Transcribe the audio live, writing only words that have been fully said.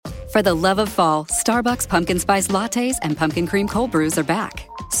For the love of fall, Starbucks Pumpkin Spice Lattes and Pumpkin Cream Cold Brews are back.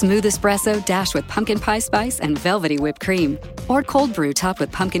 Smooth espresso dashed with pumpkin pie spice and velvety whipped cream. Or cold brew topped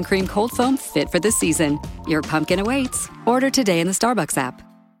with pumpkin cream cold foam fit for the season. Your pumpkin awaits. Order today in the Starbucks app.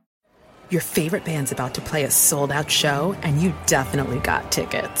 Your favorite band's about to play a sold-out show, and you definitely got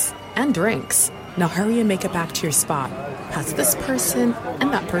tickets. And drinks. Now hurry and make it back to your spot. Past this person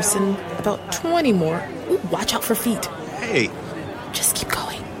and that person. About 20 more. Ooh, watch out for feet. Hey. Just keep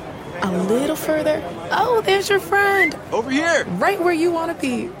going. A little further. Oh, there's your friend. Over here. Right where you want to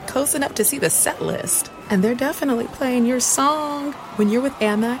be. Close enough to see the set list. And they're definitely playing your song. When you're with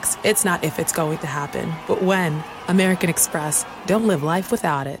Amex, it's not if it's going to happen, but when. American Express. Don't live life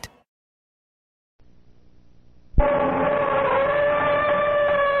without it.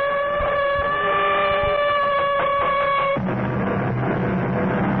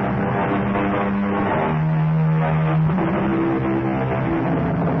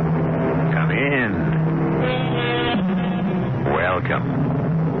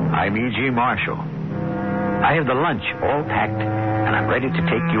 I'm E.G. Marshall. I have the lunch all packed, and I'm ready to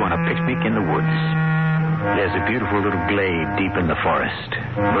take you on a picnic in the woods. There's a beautiful little glade deep in the forest.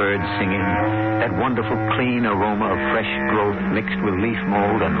 Birds singing, that wonderful clean aroma of fresh growth mixed with leaf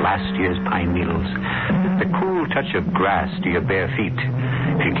mold and last year's pine needles. The cool touch of grass to your bare feet,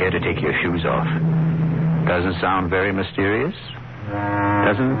 if you care to take your shoes off. Doesn't sound very mysterious?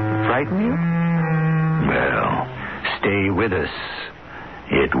 Doesn't frighten you? Well, stay with us.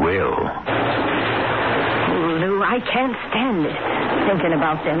 It will. Lou, I can't stand it. Thinking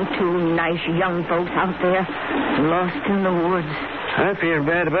about them two nice young folks out there, lost in the woods. I feel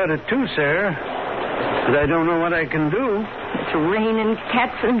bad about it too, Sarah. But I don't know what I can do. It's raining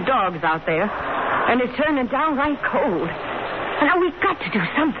cats and dogs out there. And it's turning downright cold. Now we've got to do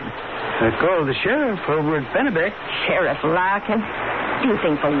something. I called the sheriff over at Pennebeck. Sheriff Larkin? Do you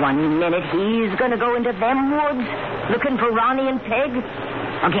think for 1 minute he's going to go into them woods looking for Ronnie and Peg?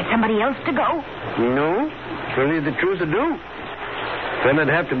 Or get somebody else to go? No. Tell you the truth, I do. Fella'd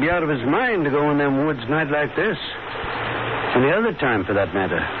have to be out of his mind to go in them woods night like this. Any other time, for that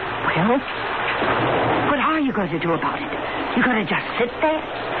matter. Well, what are you going to do about it? You going to just sit there?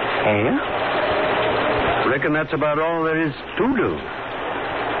 Yeah. Reckon that's about all there is to do.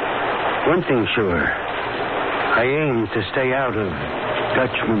 One thing sure. I aim to stay out of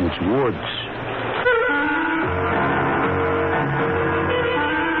Dutchman's woods.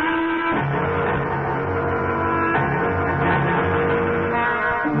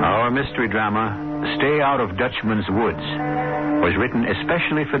 Our mystery drama, Stay Out of Dutchman's Woods, was written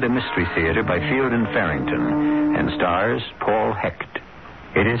especially for the Mystery Theater by Field and Farrington and stars Paul Hecht.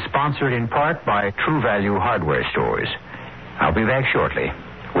 It is sponsored in part by True Value Hardware Stores. I'll be back shortly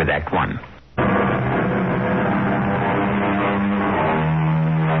with Act One.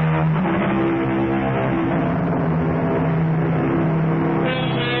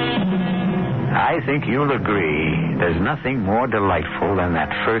 I think you'll agree there's nothing more delightful than that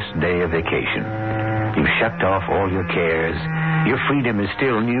first day of vacation. You've shut off all your cares. Your freedom is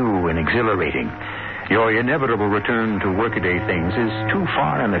still new and exhilarating. Your inevitable return to workaday things is too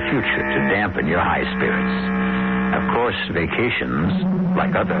far in the future to dampen your high spirits. Of course, vacations,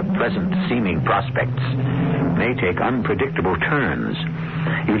 like other pleasant-seeming prospects, may take unpredictable turns.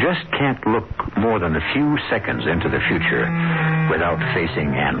 You just can't look more than a few seconds into the future without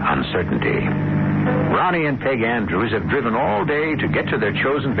facing an uncertainty. Ronnie and Peg Andrews have driven all day to get to their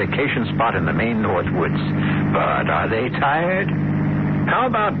chosen vacation spot in the Maine North Woods. But are they tired? How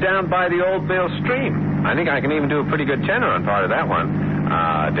about down by the Old Mill Stream? I think I can even do a pretty good tenor on part of that one.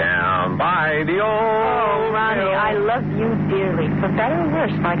 Down by the Old Oh, Ronnie, Mill. I love you dearly. For better or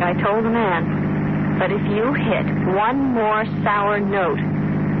worse, like I told the man. But if you hit one more sour note,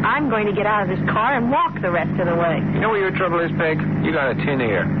 I'm going to get out of this car and walk the rest of the way. You know what your trouble is, Peg? You got a tin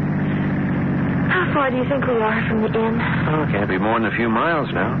ear. How far do you think we are from the inn? Oh, can't be more than a few miles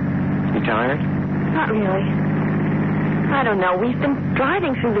now. You tired? Not really. I don't know. We've been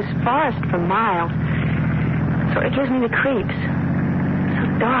driving through this forest for miles. So it gives me the creeps. So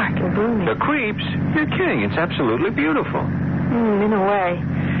dark and gloomy. The creeps? You're kidding. It's absolutely beautiful. In a way.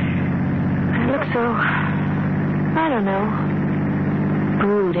 It looks so... I don't know.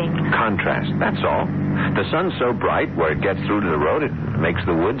 Brooding. Contrast, that's all. The sun's so bright where it gets through to the road, it makes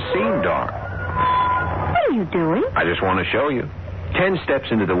the woods seem dark. What are you doing? I just want to show you. 10 steps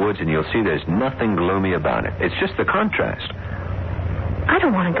into the woods and you'll see there's nothing gloomy about it. It's just the contrast. I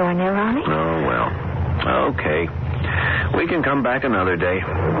don't want to go in there, Ronnie. Oh, well. Okay. We can come back another day.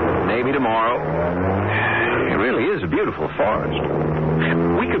 Maybe tomorrow. It really is a beautiful forest.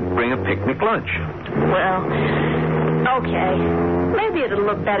 We could bring a picnic lunch. Well, Okay. Maybe it'll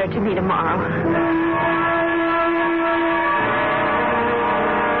look better to me tomorrow.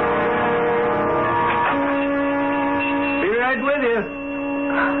 Be right with you.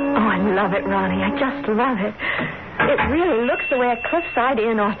 Oh, I love it, Ronnie. I just love it. It really looks the way a cliffside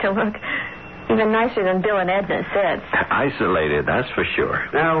inn ought to look. Even nicer than Bill and Edna said. Isolated, that's for sure.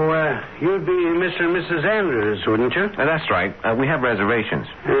 Now, you'd be Mr. and Mrs. Andrews, wouldn't you? That's right. We have reservations.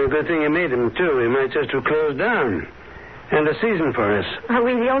 Good thing you made them, too. We might just have closed down. And a season for us. Are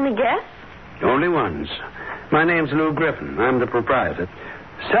we the only guests? The only ones. My name's Lou Griffin. I'm the proprietor.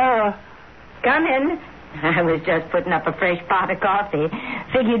 Sarah. Come in. I was just putting up a fresh pot of coffee.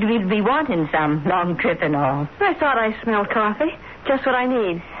 Figured we'd be wanting some, long trip and all. I thought I smelled coffee. Just what I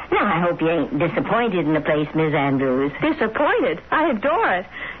need. Now, I hope you ain't disappointed in the place, Miss Andrews. Disappointed? I adore it.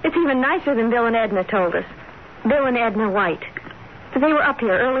 It's even nicer than Bill and Edna told us. Bill and Edna White. They were up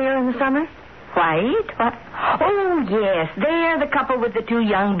here earlier in the summer. White? What? Oh, yes. They're the couple with the 2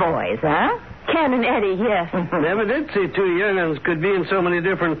 young boys, huh? Ken and Eddie, yes. Never did see 2 young'uns could be in so many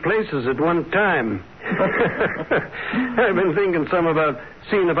different places at one time. I've been thinking some about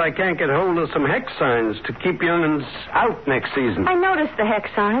seeing if I can't get hold of some hex signs to keep young'uns out next season. I noticed the hex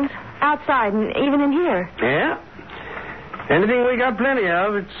signs outside and even in here. Yeah? Anything we got plenty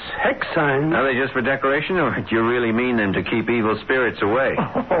of, it's hex signs. Are they just for decoration, or do you really mean them to keep evil spirits away?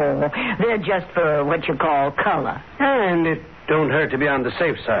 Oh, they're just for what you call color. And it don't hurt to be on the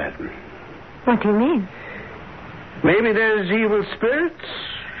safe side. What do you mean? Maybe there's evil spirits,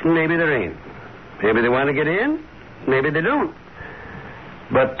 maybe there ain't. Maybe they want to get in, maybe they don't.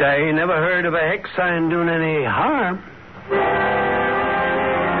 But I never heard of a hex sign doing any harm.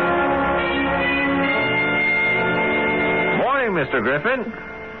 Morning, Mr. Griffin.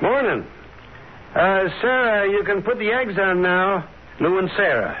 Morning. Sarah, you can put the eggs on now. Lou and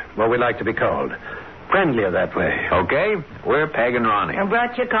Sarah, what we like to be called. Friendlier that way. Okay, we're Peg and Ronnie. I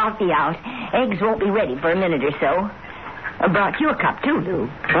brought your coffee out. Eggs won't be ready for a minute or so. I brought you a cup, too, Lou.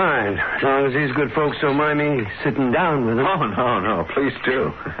 Fine. As long as these good folks don't mind me sitting down with them. Oh, no, please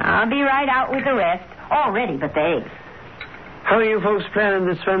do. I'll be right out with the rest. All ready but the eggs. How are you folks planning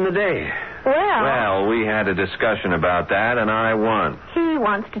to spend the day? Well, we had a discussion about that, and I won. He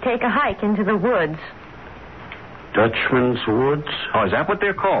wants to take a hike into the woods. Dutchman's Woods? Oh, is that what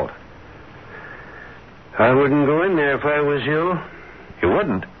they're called? I wouldn't go in there if I was you. You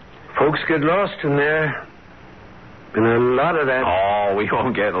wouldn't? Folks get lost in there. Been a lot of that. Oh, we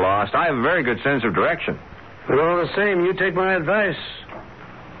won't get lost. I have a very good sense of direction. But all the same, you take my advice.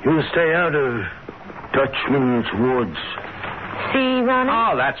 You stay out of Dutchman's Woods. See, Ronnie?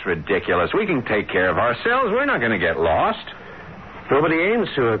 Oh, that's ridiculous. We can take care of ourselves. We're not going to get lost. Nobody aims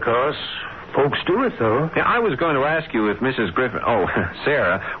to, of course. Folks do it, though. Yeah, I was going to ask you if Mrs. Griffin,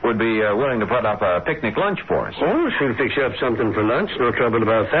 Sarah, would be willing to put up a picnic lunch for us. Oh, she'll fix you up something for lunch. No trouble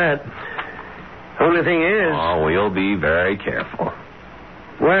about that. Only thing is... Oh, we'll be very careful.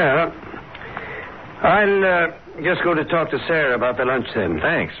 Well, I'll just go to talk to Sarah about the lunch then.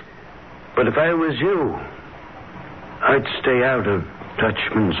 Thanks. But if I was you, I'd stay out of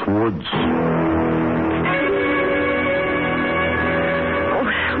Dutchman's Woods. Oh,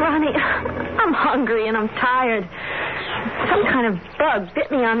 Ronnie, I'm hungry and I'm tired. Some kind of bug bit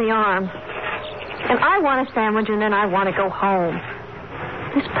me on the arm. And I want a sandwich and then I want to go home.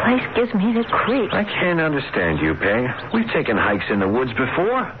 This place gives me the creeps. I can't understand you, Peg. We've taken hikes in the woods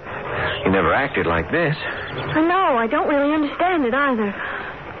before. You never acted like this. I know. I don't really understand it either.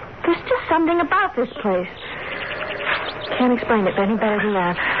 There's just something about this place. Can't explain it any better than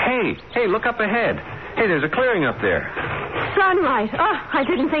that. Hey, look up ahead. Hey, there's a clearing up there. Sunlight. Oh, I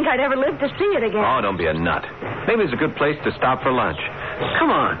didn't think I'd ever live to see it again. Oh, don't be a nut. Maybe it's a good place to stop for lunch. Come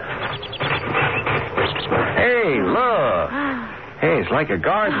on. Hey, look. Hey, it's like a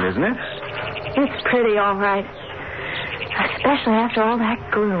garden, isn't it? It's pretty, all right. Especially after all that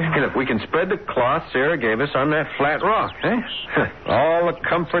gloom. Hey, look, we can spread the cloth Sarah gave us on that flat rock, eh? All the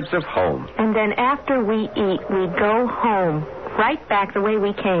comforts of home. And then after we eat, we go home. Right back the way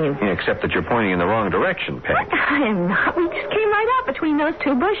we came. Yeah, except that you're pointing in the wrong direction, Peg. I am not. We just came right out between those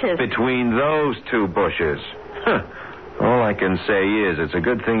 2 bushes. Between those 2 bushes. Huh. All I can say is it's a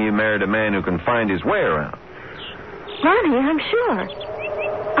good thing you married a man who can find his way around. Ronnie, I'm sure.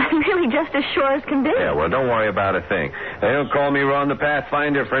 I'm really just as sure as can be. Yeah, well, don't worry about a thing. They don't call me Ron the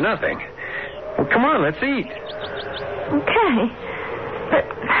Pathfinder for nothing. Well, come on, let's eat. Okay. But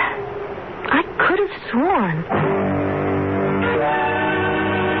I could have sworn.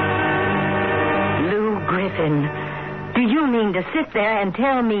 Lou Griffin, do you mean to sit there and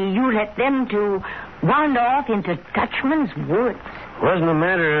tell me you let them 2 wander off into Dutchman's Woods? Wasn't a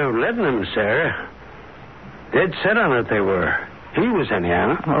matter of letting them, Sarah. Dead set on it they were. He was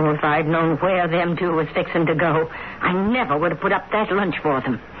anyhow. Oh, if I'd known where them two was fixing to go, I never would have put up that lunch for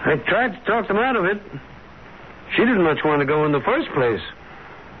them. I tried to talk them out of it. She didn't much want to go in the first place.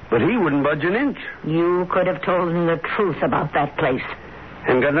 But he wouldn't budge an inch. You could have told them the truth about that place.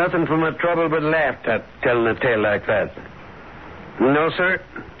 And got nothing from my trouble but laughed at telling a tale like that. No, sir.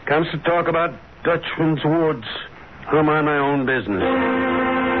 Comes to talk about Dutchmans Woods. I'm on my own business.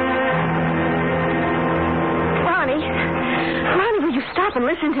 Ronnie, will you stop and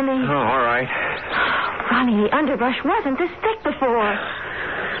listen to me? Oh, all right. Ronnie, the underbrush wasn't this thick before.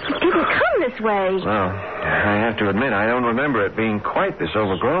 It didn't come this way. Well, I have to admit, I don't remember it being quite this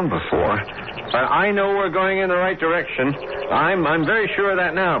overgrown before. But I know we're going in the right direction. I'm very sure of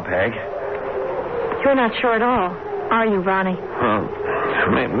that now, Peg. You're not sure at all, are you, Ronnie? Well,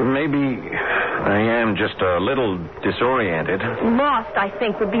 maybe I am just a little disoriented. Lost, I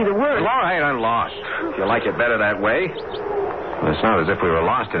think, would be the word. Well, all right, I'm lost. If you like it better that way. It's not as if we were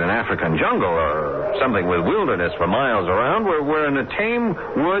lost in an African jungle or something with wilderness for miles around. We're in the tame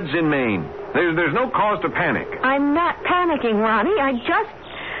woods in Maine. There's no cause to panic. I'm not panicking, Ronnie.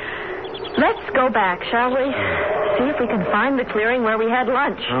 Let's go back, shall we? See if we can find the clearing where we had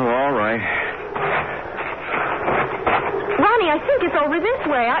lunch. Oh, all right. Ronnie, I think it's over this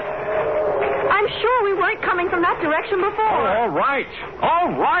way. I'm sure we weren't coming from that direction before. Oh, all right.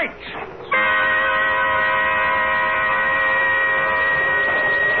 All right.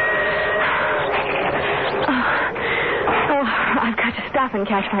 I've got to stop and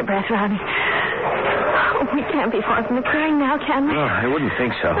catch my breath, Ronnie. We can't be far from the clearing now, can we? Oh, I wouldn't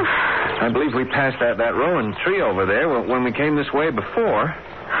think so. I believe we passed that rowan tree over there when we came this way before.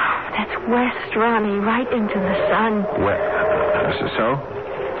 That's west, Ronnie, right into the sun. So?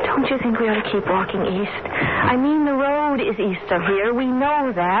 Don't you think we ought to keep walking east? I mean, the road is east of here. We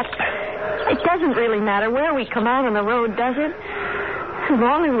know that. It doesn't really matter where we come out on the road, does it? As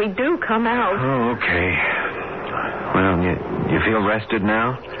long as we do come out. Oh, okay. Well, you feel rested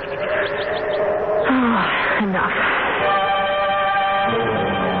now? Oh, enough.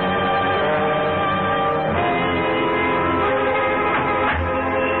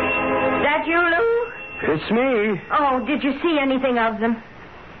 That you, Lou? It's me. Oh, did you see anything of them?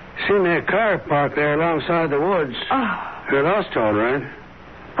 Seen their car parked there alongside the woods. Oh. They're lost, all right.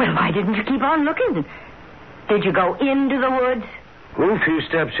 Well, why didn't you keep on looking? Did you go into the woods? Well, a few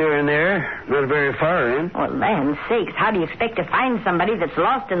steps here and there. Not very far in. Well, land's sakes, how do you expect to find somebody that's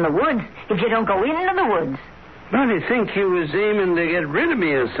lost in the woods if you don't go into the woods? Well, I think you was aiming to get rid of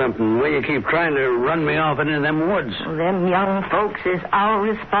me or something, the way you keep trying to run me off into them woods. Well, them young folks is our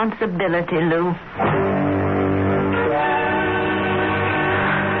responsibility, Lou.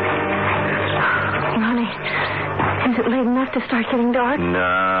 Ronnie, is it late enough to start getting dark?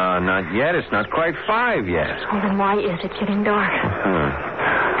 No, not yet. It's not quite 5 yet. Well, then why is it getting dark?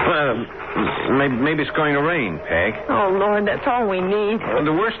 Well, maybe it's going to rain, Peg. Oh, Lord, that's all we need. Well,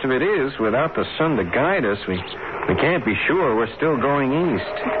 the worst of it is, without the sun to guide us, we can't be sure we're still going east.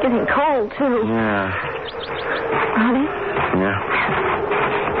 It's getting cold, too. Yeah. Ronnie? Yeah?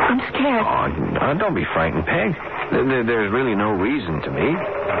 I'm scared. Oh, don't be frightened, Peg. There's really no reason to be.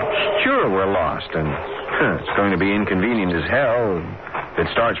 Sure, we're lost, and it's going to be inconvenient as hell. If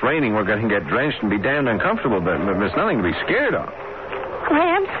it starts raining, we're going to get drenched and be damned uncomfortable, but there's nothing to be scared of.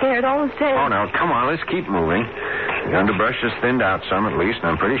 I am scared all the same. Oh, now, come on, let's keep moving. The underbrush has thinned out some, at least,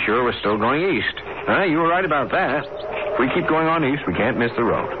 and I'm pretty sure we're still going east. You were right about that. If we keep going on east, we can't miss the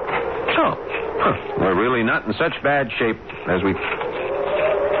road. So, we're really not in such bad shape as we...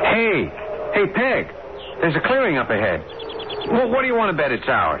 Hey, Peg, there's a clearing up ahead. What do you want to bet it's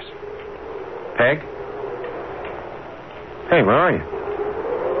ours? Peg? Hey, where are you?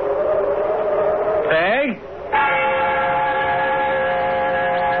 Peg?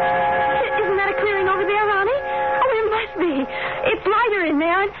 Isn't that a clearing over there, Ronnie? Oh, it must be. It's lighter in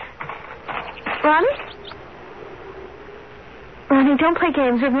there. Ronnie? Ronnie, don't play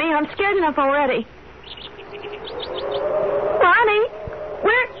games with me. I'm scared enough already. Ronnie?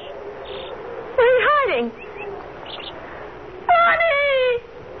 Where are you hiding? Ronnie!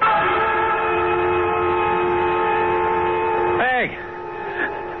 Peg!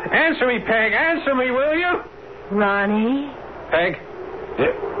 Answer me, Peg. Answer me, will you? Ronnie? Peg?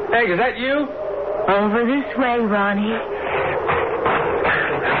 Peg, is that you? Over this way, Ronnie.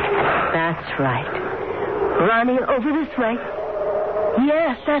 That's right. Ronnie, over this way.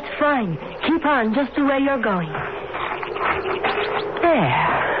 Yes, that's fine. Keep on just the way you're going.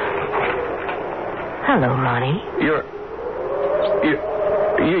 There. Hello, Ronnie.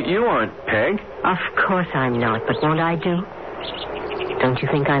 You aren't Peg. Of course I'm not, but won't I do? Don't you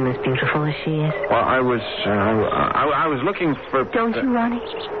think I'm as beautiful as she is? Well, I was looking for... Don't you, Ronnie?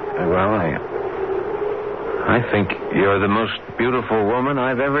 Well, I think you're the most beautiful woman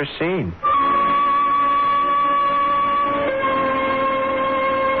I've ever seen.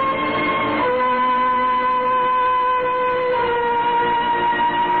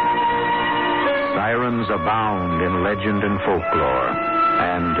 Sirens abound in legend and folklore,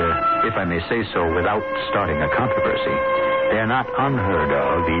 and, if I may say so without starting a controversy, they're not unheard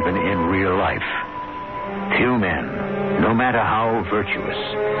of even in real life. Few men, no matter how virtuous,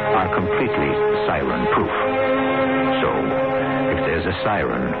 are completely siren-proof. So, if there's a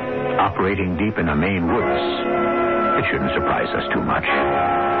siren operating deep in the Maine woods, it shouldn't surprise us too much.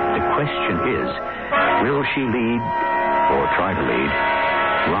 The question is, will she lead, or try to lead,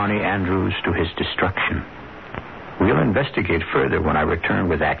 Ronnie Andrews to his destruction? We'll investigate further when I return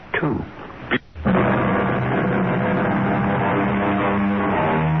with Act 2.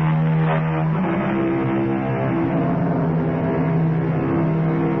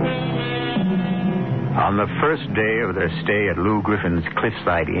 On the first day of their stay at Lou Griffin's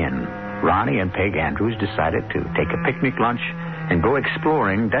Cliffside Inn, Ronnie and Peg Andrews decided to take a picnic lunch and go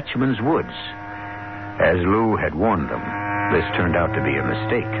exploring Dutchmans Woods. As Lou had warned them, this turned out to be a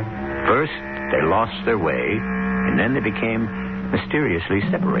mistake. First, they lost their way, and then they became mysteriously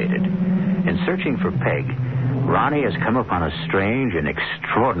separated. In searching for Peg, Ronnie has come upon a strange and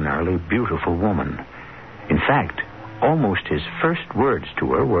extraordinarily beautiful woman. In fact, almost his first words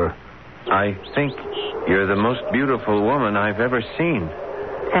to her were, I think you're the most beautiful woman I've ever seen.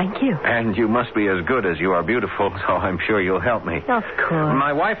 Thank you. And you must be as good as you are beautiful, so I'm sure you'll help me. Of course.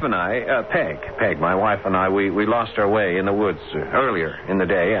 My wife and I, Peg, my wife and I, we lost our way in the woods earlier in the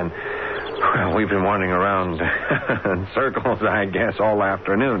day, and well, we've been wandering around in circles, I guess, all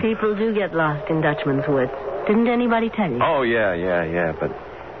afternoon. People do get lost in Dutchman's Woods. Didn't anybody tell you? Oh, yeah, but,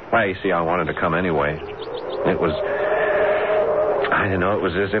 well, you see, I wanted to come anyway. It was, I don't know, it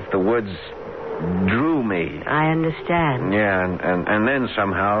was as if the woods drew me. I understand. Yeah, and then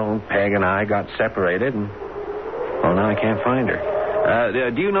somehow Peg and I got separated, and, well, now I can't find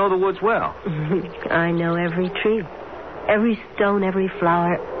her. Do you know the woods well? I know every tree, every stone, every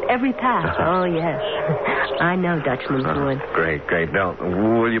flower, every path. Oh, yes. I know Dutchman's Woods. Great. Now,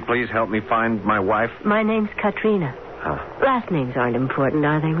 will you please help me find my wife? My name's Katrina. Last names aren't important,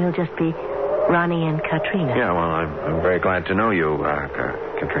 are they? We'll just be Ronnie and Katrina. Yeah, well, I'm very glad to know you,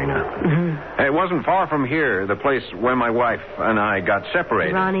 Katrina. Mm-hmm. It wasn't far from here, the place where my wife and I got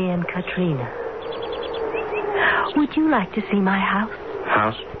separated. Ronnie and Katrina. Would you like to see my house?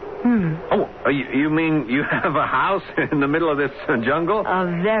 House? Oh, you mean you have a house in the middle of this jungle? A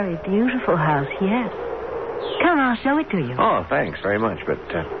very beautiful house, yes. Come, I'll show it to you. Oh, thanks very much.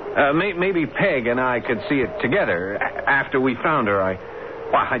 But maybe Peg and I could see it together after we found her.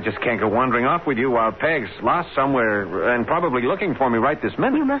 I just can't go wandering off with you while Peg's lost somewhere and probably looking for me right this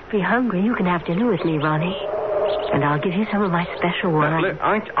minute. You must be hungry. You can have dinner with me, Ronnie. And I'll give you some of my special wine.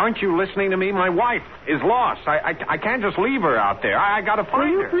 Aren't you listening to me? My wife is lost. I can't just leave her out there. I got to find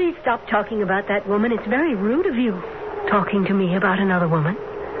her. Will you please stop talking about that woman? It's very rude of you, talking to me about another woman.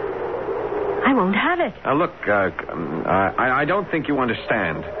 I won't have it. Look, I don't think you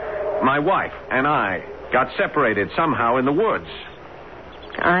understand. My wife and I got separated somehow in the woods.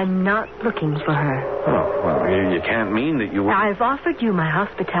 I'm not looking for her. Oh, well, you can't mean that you... I've offered you my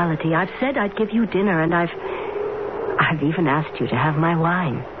hospitality. I've said I'd give you dinner, and I've even asked you to have my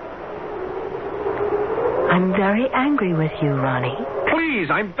wine. I'm very angry with you, Ronnie. Please,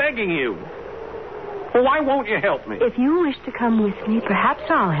 I'm begging you. Why won't you help me? If you wish to come with me, perhaps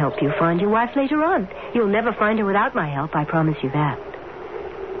I'll help you find your wife later on. You'll never find her without my help, I promise you that.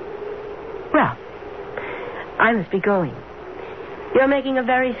 Well, I must be going. You're making a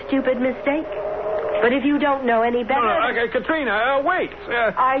very stupid mistake. But if you don't know any better... No, Katrina, wait.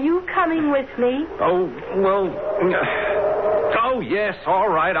 Are you coming with me? Oh, well... Oh, yes, all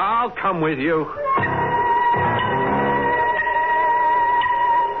right. I'll come with you.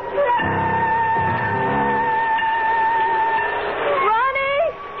 Ronnie!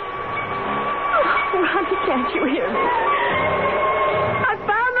 Oh, Ronnie, can't you hear me? I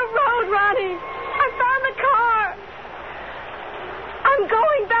found the road, Ronnie. I found the car. I'm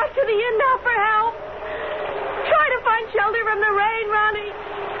going back to the inn now for help. Try to find shelter from the rain, Ronnie.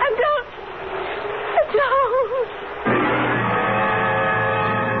 And don't.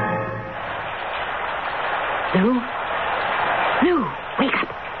 Lou, wake up.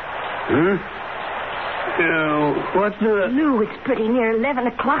 What's the... Lou, it's pretty near 11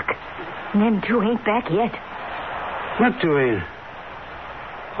 o'clock. And them two ain't back yet. What two ain't?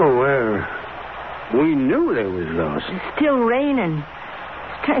 Oh, well, we knew they was lost. It's still raining.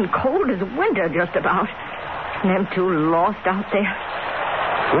 Turned cold as winter, just about. And them two lost out there.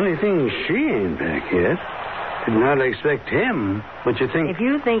 Funny thing, she ain't back yet. Did not expect him. But you think... If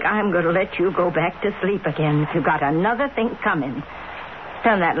you think I'm going to let you go back to sleep again, you got another thing coming.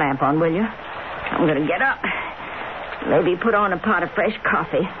 Turn that lamp on, will you? I'm going to get up. Maybe put on a pot of fresh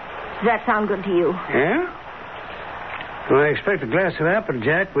coffee. Does that sound good to you? Yeah? Well, I expect a glass of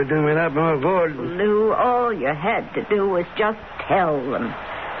Applejack would do me a lot more good. Lou, all you had to do was just tell them.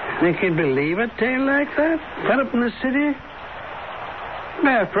 Think he'd believe a tale like that? Cut up in the city?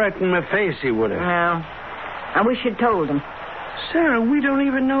 Half right in my face he would have. Well, I wish you'd told him. Sarah, we don't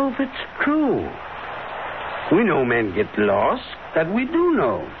even know if it's true. We know men get lost. That we do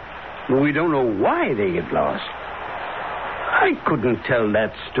know. But we don't know why they get lost. I couldn't tell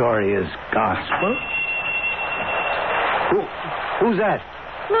that story as gospel. Who's that?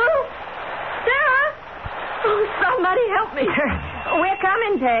 Lou? Sarah? Oh, somebody help me. We're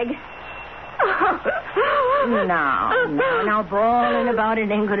coming, Peg. Now, bawling about it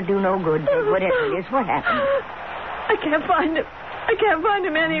ain't going to do no good. Whatever it is, what happened? I can't find him. I can't find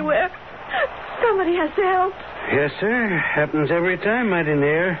him anywhere. Somebody has to help. Yes, sir. Happens every time, mighty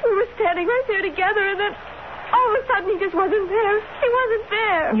near. We were standing right there together, and then all of a sudden he just wasn't there. He wasn't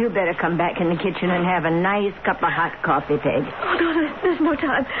there. You better come back in the kitchen and have a nice cup of hot coffee, Peg. Oh, no, there's no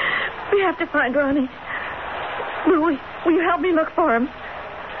time. We have to find Ronnie. Will you help me look for him?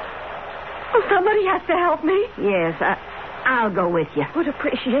 Oh, somebody has to help me. Yes, I'll go with you. Would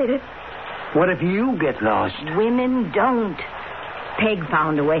appreciate it. What if you get lost? Women don't. Peg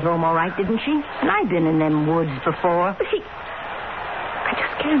found a way home all right, didn't she? And I've been in them woods before. But I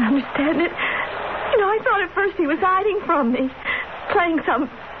just can't understand it. You know, I thought at first he was hiding from me, playing some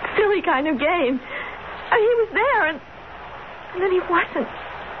silly kind of game. And he was there, and then he wasn't.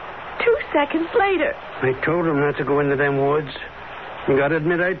 2 seconds later. I told him not to go into them woods. You gotta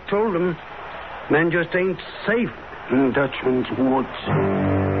admit, I told him. Men just ain't safe in Dutchman's woods.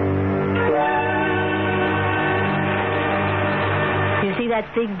 You see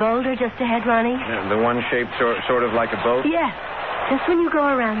that big boulder just ahead, Ronnie? Yeah, the one shaped sort of like a boat? Yes. Just when you go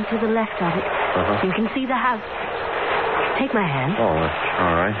around to the left of it, you can see the house. Take my hand. Oh,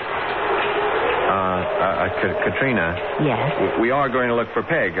 all right. Katrina. Yes? We are going to look for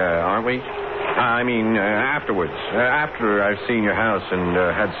Peg, aren't we? I mean, afterwards. After I've seen your house and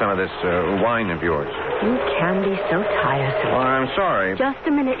had some of this wine of yours. You can be so tiresome. Well, I'm sorry. Just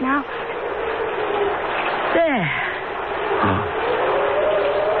a minute now. There.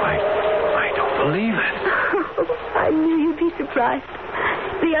 I don't believe it. I knew you'd be surprised.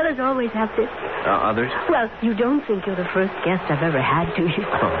 The others always have this. Others? Well, you don't think you're the first guest I've ever had, do you?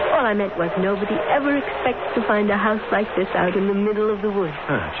 All I meant was nobody ever expects to find a house like this out in the middle of the woods.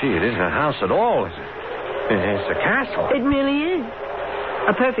 Gee, it isn't a house at all, is it? It's a castle. It really is.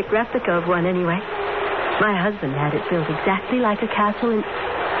 A perfect replica of one, anyway. My husband had it built exactly like a castle in...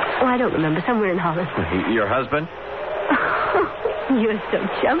 Oh, I don't remember. Somewhere in Holland. Your husband? You're so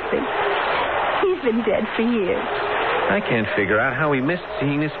jumping. He's been dead for years. I can't figure out how we missed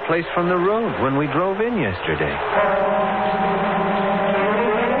seeing this place from the road when we drove in yesterday.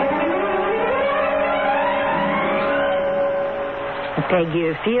 Peg,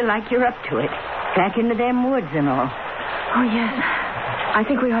 you feel like you're up to it. Back into them woods and all. Oh, yes. I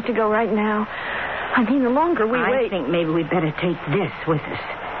think we ought to go right now. I mean, the longer we wait... I think maybe we'd better take this with us.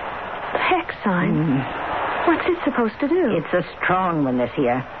 The hex sign? What's it supposed to do? It's a strong one, this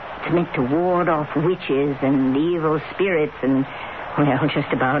here. It's meant to ward off witches and evil spirits and, well,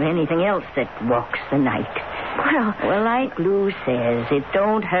 just about anything else that walks the night. Well, like Lou says, it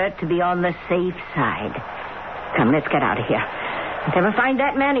don't hurt to be on the safe side. Come, let's get out of here. If ever find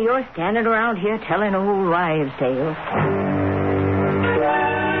that man of yours standing around here telling old wives' tales.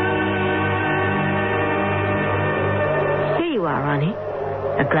 Here you are, Ronnie.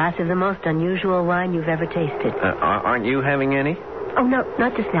 A glass of the most unusual wine you've ever tasted. Aren't you having any? Oh, no,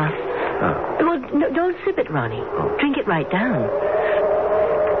 not just now. Well, no, don't sip it, Ronnie. Drink it right down.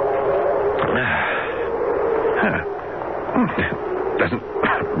 Doesn't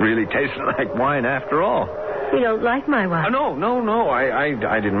really taste like wine after all. You don't like my wine? No.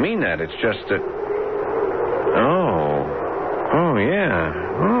 I didn't mean that. It's just that... Oh, yeah.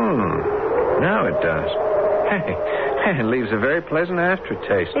 Now it does. Hey, it leaves a very pleasant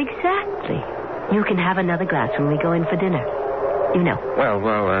aftertaste. Exactly. You can have another glass when we go in for dinner. You know. Well,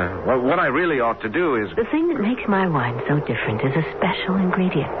 what I really ought to do is... The thing that makes my wine so different is a special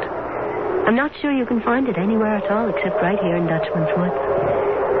ingredient. I'm not sure you can find it anywhere at all except right here in Dutchman's woods.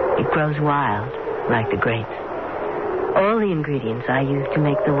 It grows wild, like the grapes. All the ingredients I use to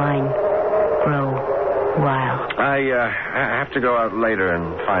make the wine grow Wow. I have to go out later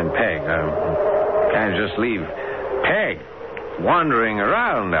and find Peg. Can't just leave Peg wandering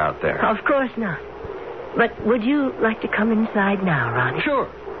around out there. Of course not. But would you like to come inside now, Ronnie? Sure.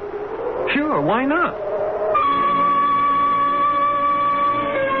 Sure, why not?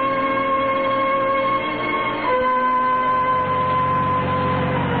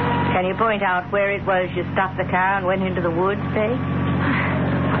 Can you point out where it was you stopped the car and went into the woods, Peg?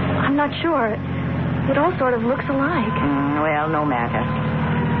 I'm not sure. It all sort of looks alike. Well, no matter.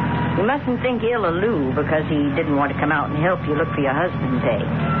 You mustn't think ill of Lou because he didn't want to come out and help you look for your husband, Peg.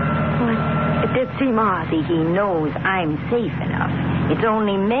 Well, it did seem odd. See, he knows I'm safe enough. It's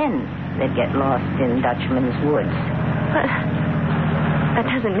only men that get lost in Dutchman's woods. But that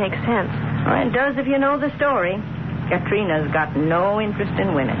doesn't make sense. Well, it does if you know the story. Katrina's got no interest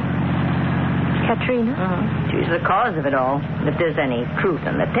in women. Katrina? She's the cause of it all, if there's any truth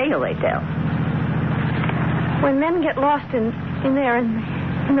in the tale they tell. When men get lost in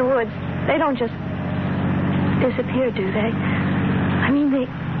the woods, they don't just disappear, do they? I mean,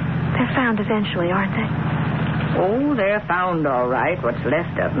 they're found eventually, aren't they? Oh, they're found all right, what's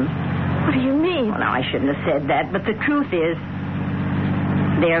left of them. What do you mean? Well, now, I shouldn't have said that, but the truth is,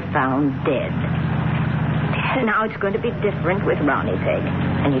 they're found dead. Now, it's going to be different with Ronnie, Peg,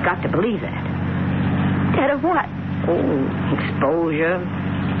 and you got to believe that. Dead of what? Oh, exposure,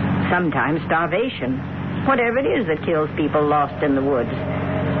 sometimes starvation. Whatever it is that kills people lost in the woods.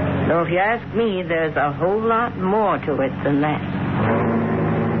 Though if you ask me, there's a whole lot more to it than that.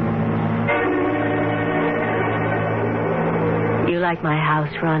 You like my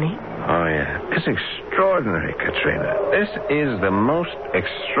house, Ronnie? Oh, yeah. It's extraordinary, Katrina. This is the most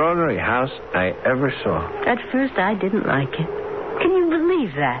extraordinary house I ever saw. At first, I didn't like it. Can you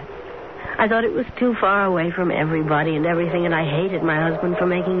believe that? I thought it was too far away from everybody and everything, and I hated my husband for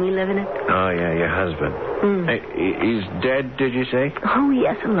making me live in it. Oh, yeah, your husband. Hey, he's dead, did you say? Oh,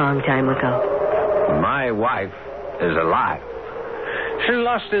 yes, a long time ago. My wife is alive. She's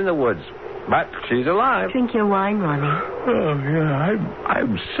lost in the woods, but she's alive. Drink your wine, Ronnie. Oh, yeah,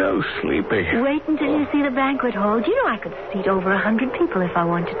 I'm so sleepy. Wait until you see the banquet hall. Do you know I could seat over 100 people if I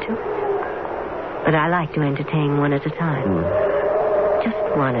wanted to? But I like to entertain one at a time.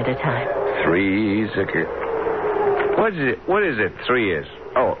 Just one at a time. 3 is What is it 3 is?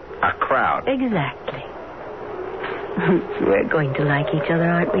 Oh, a crowd. Exactly. We're going to like each other,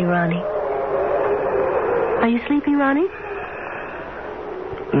 aren't we, Ronnie? Are you sleepy, Ronnie?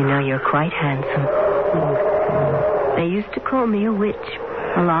 You know, you're quite handsome. They used to call me a witch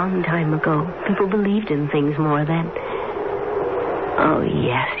a long time ago. People believed in things more then. Oh,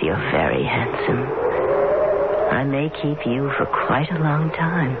 yes, you're very handsome. I may keep you for quite a long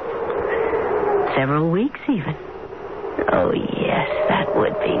time. Several weeks, even. Oh, yes, that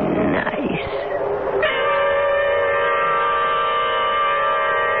would be nice.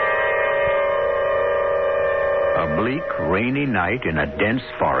 A bleak, rainy night in a dense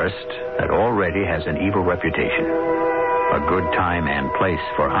forest that already has an evil reputation. A good time and place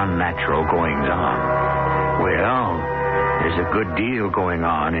for unnatural goings-on. Well, there's a good deal going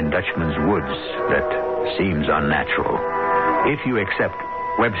on in Dutchman's woods that seems unnatural. If you accept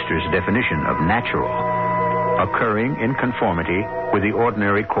Webster's definition of natural, occurring in conformity with the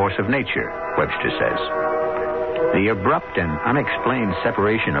ordinary course of nature, Webster says. The abrupt and unexplained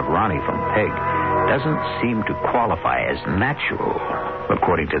separation of Ronnie from Peg doesn't seem to qualify as natural,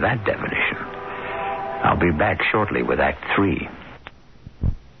 according to that definition. I'll be back shortly with Act 3.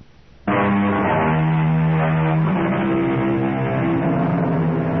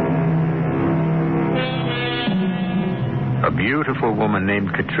 A beautiful woman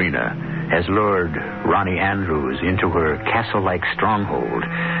named Katrina has lured Ronnie Andrews into her castle-like stronghold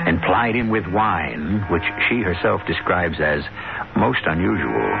and plied him with wine, which she herself describes as most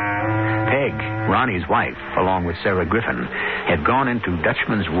unusual. Peg, Ronnie's wife, along with Sarah Griffin, had gone into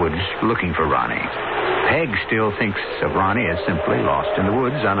Dutchman's woods looking for Ronnie. Peg still thinks of Ronnie as simply lost in the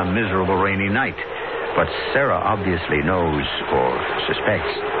woods on a miserable rainy night. But Sarah obviously knows or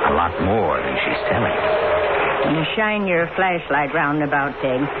suspects a lot more than she's telling. You shine your flashlight round about,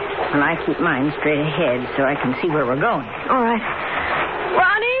 Peg, and I keep mine straight ahead so I can see where we're going. All right.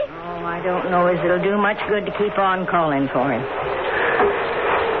 Ronnie? Oh, I don't know as it'll do much good to keep on calling for him.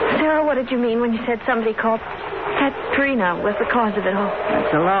 Sarah, what did you mean when you said somebody called Katrina was the cause of it all?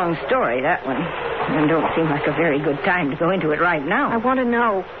 It's a long story, that one. And don't seem like a very good time to go into it right now. I want to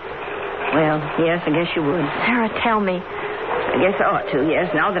know. Well, yes, I guess you would. Sarah, tell me. I guess I ought to, yes,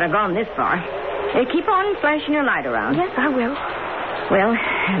 now that I've gone this far. Keep on flashing your light around. Yes, I will. Well,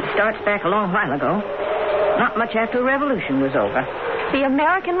 it starts back a long while ago. Not much after the Revolution was over. The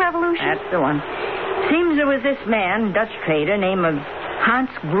American Revolution? That's the one. Seems there was this man, Dutch trader, named Hans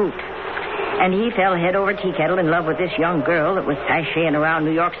Groot. And he fell head over tea kettle in love with this young girl that was sashaying around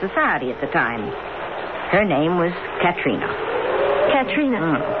New York society at the time. Her name was Katrina.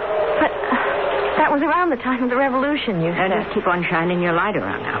 Katrina? But that was around the time of the Revolution, you said. Just keep on shining your light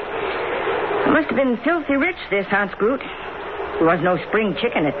around now. It must have been filthy rich, this Hans Groot. He was no spring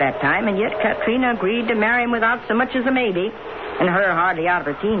chicken at that time, and yet Katrina agreed to marry him without so much as a maybe, and her hardly out of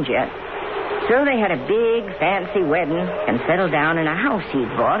her teens yet. So they had a big, fancy wedding and settled down in a house he'd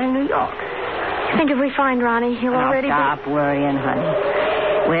bought in New York. I think if we find Ronnie, he'll already stop worrying, honey.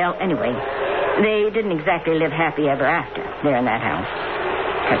 Well, anyway, they didn't exactly live happy ever after there in that house.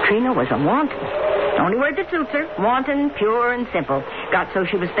 Katrina was a wanton. Only word that suits her. Wanton, pure, and simple. Got so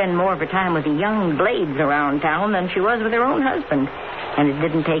she would spend more of her time with the young blades around town than she was with her own husband. And it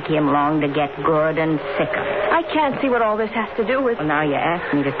didn't take him long to get good and sick of it. I can't see what all this has to do with... Well, now you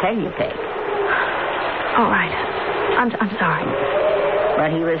asked me to tell you, Peg. All right. I'm sorry. But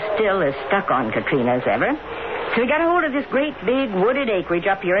he was still as stuck on Katrina as ever. So he got a hold of this great big wooded acreage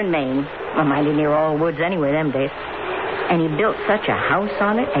up here in Maine. Well, mighty near all woods anyway them days. And he built such a house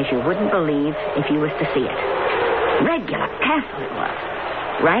on it as you wouldn't believe if you was to see it. Regular castle it was.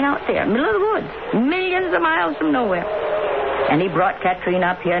 Right out there, middle of the woods. Millions of miles from nowhere. And he brought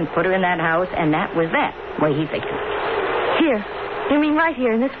Katrina up here and put her in that house, and that was that, way he figured. Here? You mean right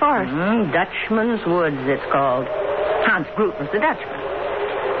here in this forest? Dutchman's Woods, it's called. Hans Groot was the Dutchman.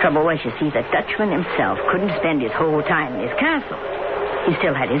 Trouble was, you see, the Dutchman himself couldn't spend his whole time in his castle. He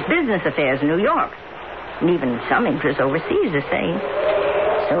still had his business affairs in New York. And even some interest overseas, they say.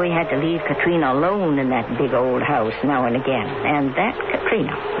 So he had to leave Katrina alone in that big old house now and again. And that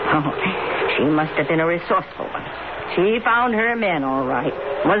Katrina, she must have been a resourceful one. She found her men, all right.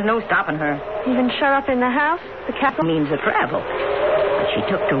 Was no stopping her. Even shut up in the house? The castle? Means of travel. But she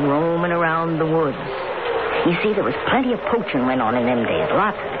took to roaming around the woods. You see, there was plenty of poaching went on in them days.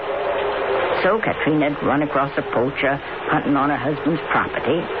 Lots of it. So Katrina'd run across a poacher hunting on her husband's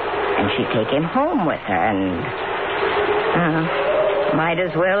property, and she'd take him home with her, and... might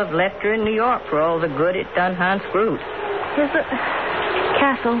as well have left her in New York for all the good it done Hans Groot. Is the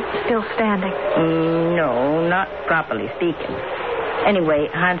castle still standing? No, not properly speaking. Anyway,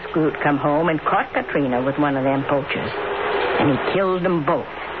 Hans Groot come home and caught Katrina with one of them poachers. And he killed them both.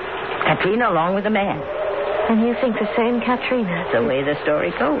 Katrina along with the man. And you think the same Katrina? That's the way the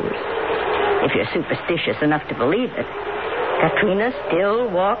story goes. If you're superstitious enough to believe it, Katrina still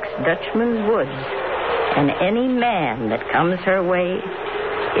walks Dutchman's Woods. And any man that comes her way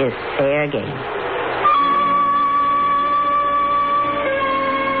is fair game.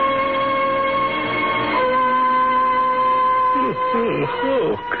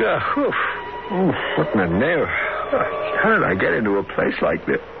 Oh, God. What in the name? How did I get into a place like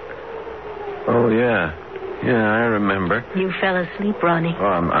this? Oh, yeah. Yeah, I remember. You fell asleep, Ronnie. Oh,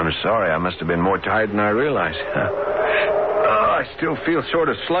 I'm sorry. I must have been more tired than I realized. I still feel sort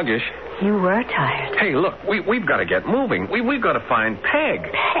of sluggish. You were tired. Hey, look, we've got to get moving. We've got to find Peg.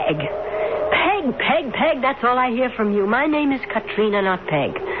 Peg? Peg, that's all I hear from you. My name is Katrina, not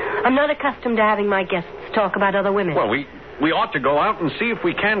Peg. I'm not accustomed to having my guests talk about other women. Well, we ought to go out and see if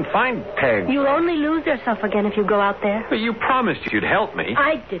we can find Peg. You'll only lose yourself again if you go out there. But you promised you'd help me.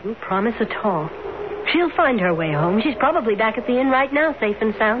 I didn't promise at all. She'll find her way home. She's probably back at the inn right now, safe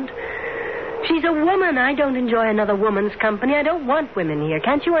and sound. She's a woman. I don't enjoy another woman's company. I don't want women here.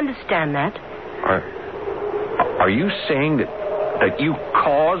 Can't you understand that? Are you saying that you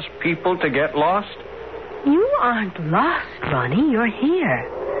cause people to get lost? You aren't lost, Ronnie. You're here.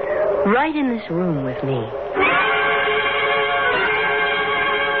 Right in this room with me.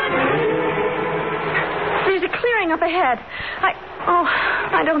 There's a clearing up ahead.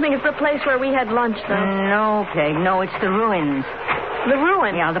 I don't think it's the place where we had lunch, though. No, Peg. No, it's the ruins. The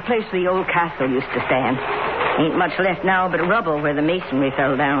ruin? Yeah, the place where the old castle used to stand. Ain't much left now but rubble where the masonry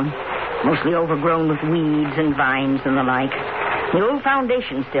fell down. Mostly overgrown with weeds and vines and the like. The old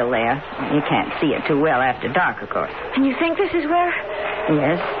foundation's still there. You can't see it too well after dark, of course. And you think this is where?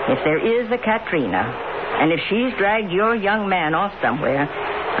 Yes, if there is a Katrina, and if she's dragged your young man off somewhere,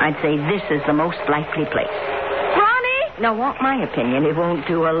 I'd say this is the most likely place. Ronnie! Now, want my opinion, it won't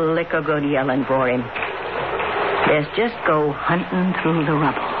do a lick of good yelling for him. Let's just go hunting through the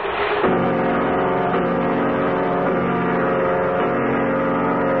rubble.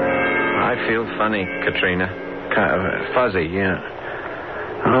 I feel funny, Katrina. Kind of fuzzy, yeah.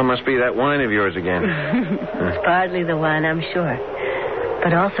 Oh, it must be that wine of yours again. It's partly the wine, I'm sure.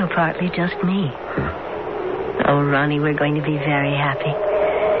 But also partly just me. Oh, Ronnie, we're going to be very happy.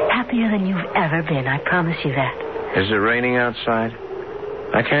 Happier than you've ever been, I promise you that. Is it raining outside?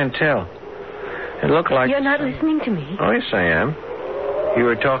 I can't tell. It looked like... You're not listening to me. Oh, yes, I am. You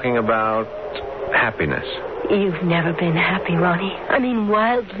were talking about happiness. You've never been happy, Ronnie. I mean,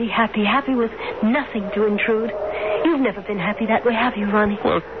 wildly happy. Happy with nothing to intrude. You've never been happy that way, have you, Ronnie?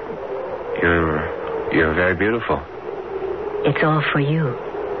 Well, you're very beautiful. It's all for you.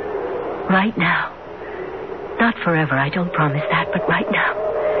 Right now. Not forever, I don't promise that, but right now.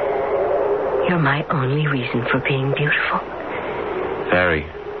 You're my only reason for being beautiful. Very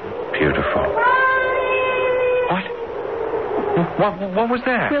beautiful. What was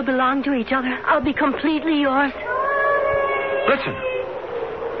that? We'll belong to each other. I'll be completely yours. Listen.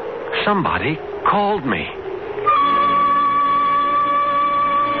 Somebody called me.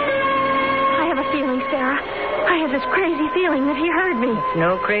 I have a feeling, Sarah. I have this crazy feeling that he heard me. It's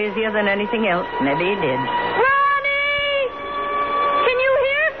no crazier than anything else. Maybe he did. Ronnie! Can you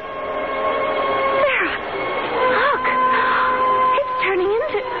hear? Sarah, look. It's turning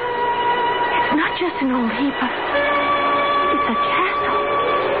into... It's not just an old heap of... It's a castle.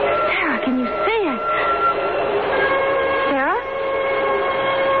 Sarah, can you see it? Sarah?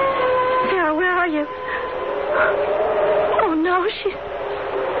 Sarah, where are you? Oh, no, she's...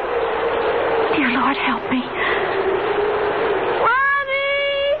 Dear Lord, help me.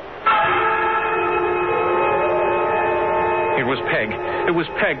 It was Peg. It was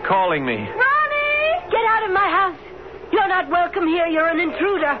Peg calling me. Ronnie! Get out of my house. You're not welcome here. You're an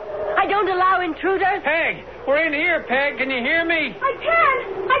intruder. I don't allow intruders. Peg, we're in here, Peg. Can you hear me? I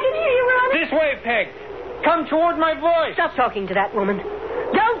can hear you, Ronnie. This way, Peg. Come toward my voice. Stop talking to that woman.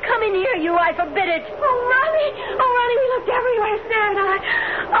 Don't come in here, you. I forbid it. Oh, Ronnie, we looked everywhere, Sarah and I.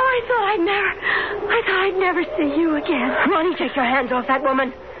 Oh, I thought I'd never see you again. Ronnie, take your hands off that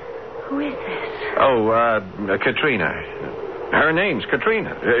woman. Who is this? Oh, Katrina. Her name's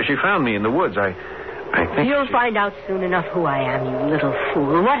Katrina. She found me in the woods. I think You'll find out soon enough who I am, you little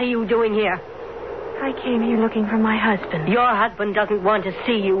fool. What are you doing here? I came here looking for my husband. Your husband doesn't want to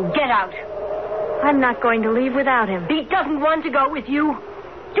see you. Get out. I'm not going to leave without him. He doesn't want to go with you.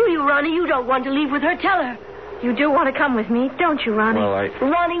 Do you, Ronnie? You don't want to leave with her. Tell her. You do want to come with me, don't you, Ronnie? Well,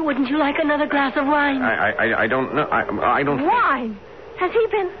 Ronnie, wouldn't you like another glass of wine? I don't know. I don't... Wine? Has he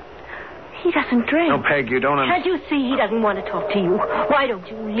been... He doesn't drink. No, Peg, you don't understand. Can't you see he doesn't want to talk to you? Why don't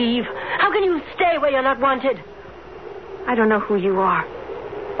you leave? How can you stay where you're not wanted? I don't know who you are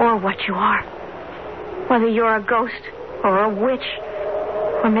or what you are. Whether you're a ghost or a witch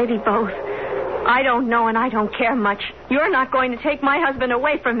or maybe both. I don't know and I don't care much. You're not going to take my husband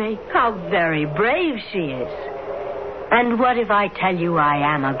away from me. How very brave she is. And what if I tell you I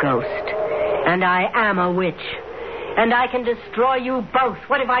am a ghost? And I am a witch? And I can destroy you both.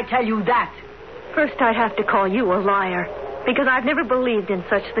 What if I tell you that? First, I'd have to call you a liar, because I've never believed in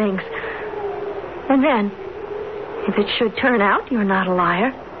such things. And then, if it should turn out you're not a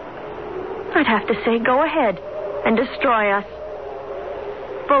liar, I'd have to say go ahead and destroy us.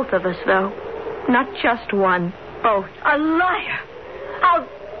 Both of us, though. Not just one. Both. A liar! I'll...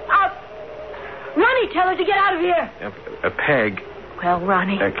 Ronnie, tell her to get out of here. Peg. Well,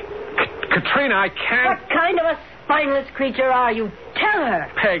 Ronnie... Katrina, I can't... What kind of a spineless creature are you? Tell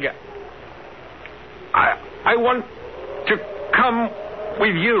her. Peg, I want to come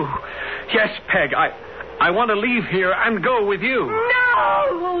with you. Yes, Peg, I want to leave here and go with you.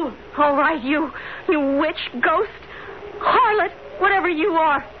 No! All right, you witch, ghost, harlot, whatever you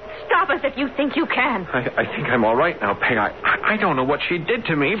are. Stop us if you think you can. I think I'm all right now, Peg. I don't know what she did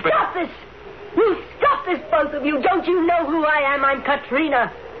to me, but... Stop this! You stop this, both of you. Don't you know who I am? I'm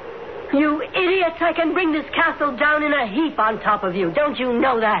Katrina. You idiots, I can bring this castle down in a heap on top of you. Don't you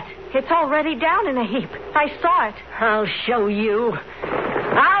know that? It's already down in a heap. I saw it. I'll show you.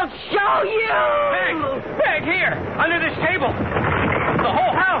 I'll show you! Peg, here, under this table. The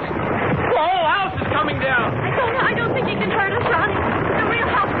whole house is coming down. I don't think he can hurt us, Ronnie. The real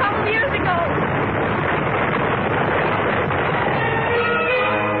house probably years ago.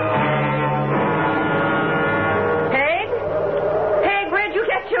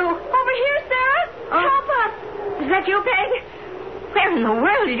 Over here, Sarah. Help us. Is that you, Peg? Where in the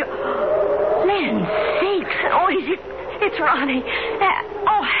world did you... Land sakes. Oh, it's Ronnie.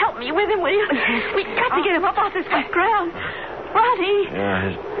 Help me with him, will you? We've got to get him up off this wet ground. Ronnie.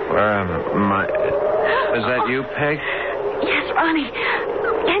 Where am I? Is that you, Peg? Yes, Ronnie.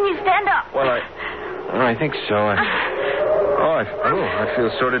 Can you stand up? Well, I think so. I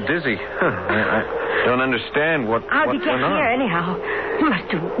feel sort of dizzy. I don't understand what How'd what's you get going on. here, anyhow? We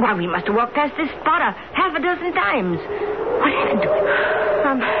must have walked past this spot half a dozen times. What happened to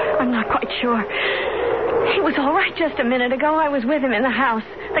him? I'm not quite sure. He was all right just a minute ago. I was with him in the house,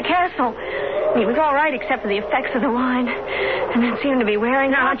 the castle. He was all right except for the effects of the wine. And then seemed to be wearing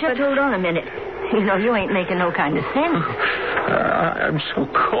Now, out. just hold on a minute. You know, you ain't making no kind of sense. I'm so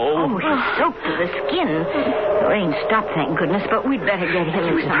cold. Oh, he's soaked to the skin. The rain stopped, thank goodness, but we'd better get him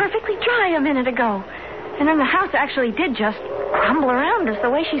It was some. perfectly dry a minute ago. And then the house actually did just crumble around us the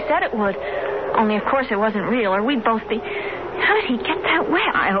way she said it would. Only, of course, it wasn't real, or we'd both be... How did he get that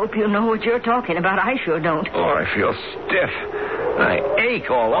wet? I hope you know what you're talking about. I sure don't. Oh, I feel stiff. I ache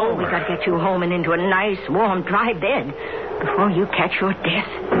all over. We got to get you home and into a nice, warm, dry bed before you catch your death.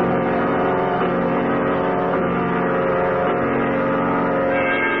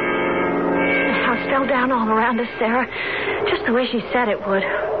 The house fell down all around us, Sarah, just the way she said it would.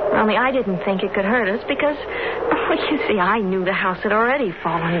 Only I didn't think it could hurt us because, well, you see, I knew the house had already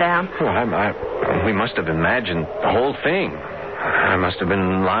fallen down. Well, we must have imagined the whole thing. I must have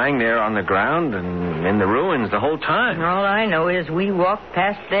been lying there on the ground and in the ruins the whole time. All I know is we walked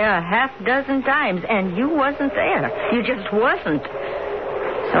past there a half dozen times, and you wasn't there. You just wasn't.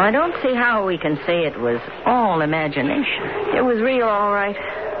 So I don't see how we can say it was all imagination. It was real, all right.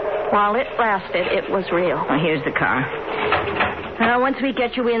 While it lasted, it was real. Well, here's the car. Once we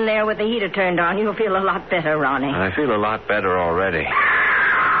get you in there with the heater turned on, you'll feel a lot better, Ronnie. I feel a lot better already.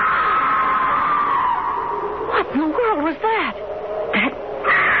 What in the world was that?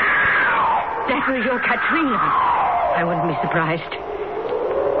 That was your Katrina. I wouldn't be surprised.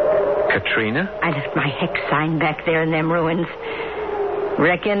 Katrina? I left my hex sign back there in them ruins.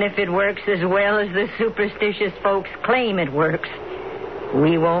 Reckon if it works as well as the superstitious folks claim it works,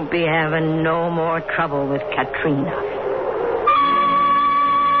 we won't be having no more trouble with Katrina.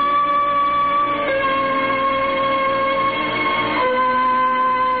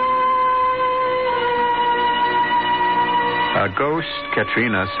 A ghost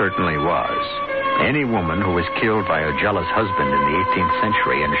Katrina certainly was. Any woman who was killed by a jealous husband in the 18th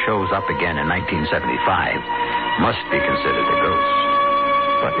century and shows up again in 1975 must be considered a ghost.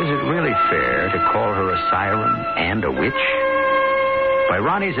 But is it really fair to call her a siren and a witch? By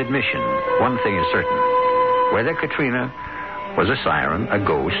Ronnie's admission, one thing is certain. Whether Katrina was a siren, a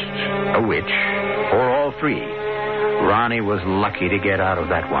ghost, a witch, or all three, Ronnie was lucky to get out of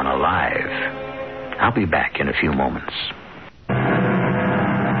that one alive. I'll be back in a few moments.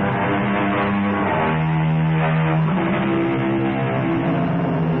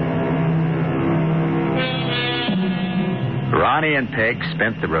 Ronnie and Peg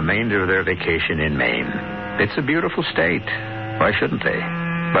spent the remainder of their vacation in Maine. It's a beautiful state. Why shouldn't they?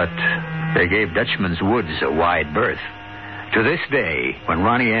 But they gave Dutchmans woods a wide berth. To this day, when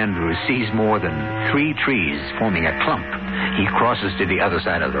Ronnie Andrews sees more than 3 trees forming a clump, he crosses to the other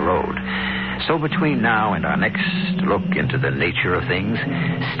side of the road. So between now and our next look into the nature of things,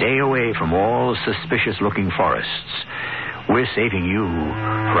 stay away from all suspicious-looking forests. We're saving you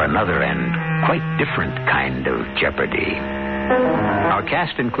for another and quite different kind of jeopardy. Our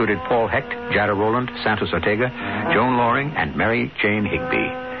cast included Paul Hecht, Jada Rowland, Santos Ortega, Joan Loring, and Mary Jane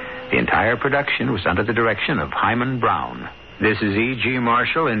Higby. The entire production was under the direction of Hyman Brown. This is E.G.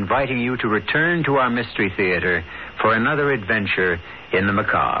 Marshall inviting you to return to our Mystery Theater for another adventure in the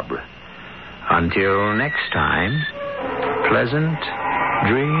macabre. Until next time, pleasant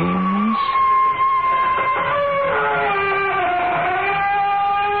dreams.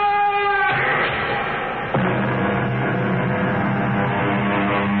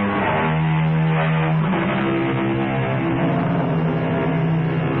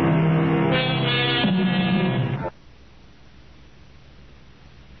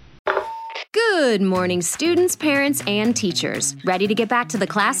 Good morning, students, parents, and teachers. Ready to get back to the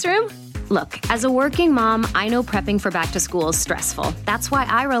classroom? Look, as a working mom, I know prepping for back to school is stressful. That's why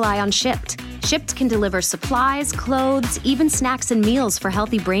I rely on Shipt. Shipt can deliver supplies, clothes, even snacks and meals for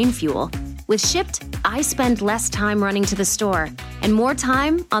healthy brain fuel. With Shipt, I spend less time running to the store and more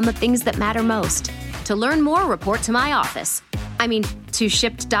time on the things that matter most. To learn more, report to my office. To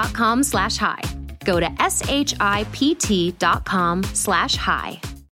shipt.com/hi. Go to shipt.com/hi.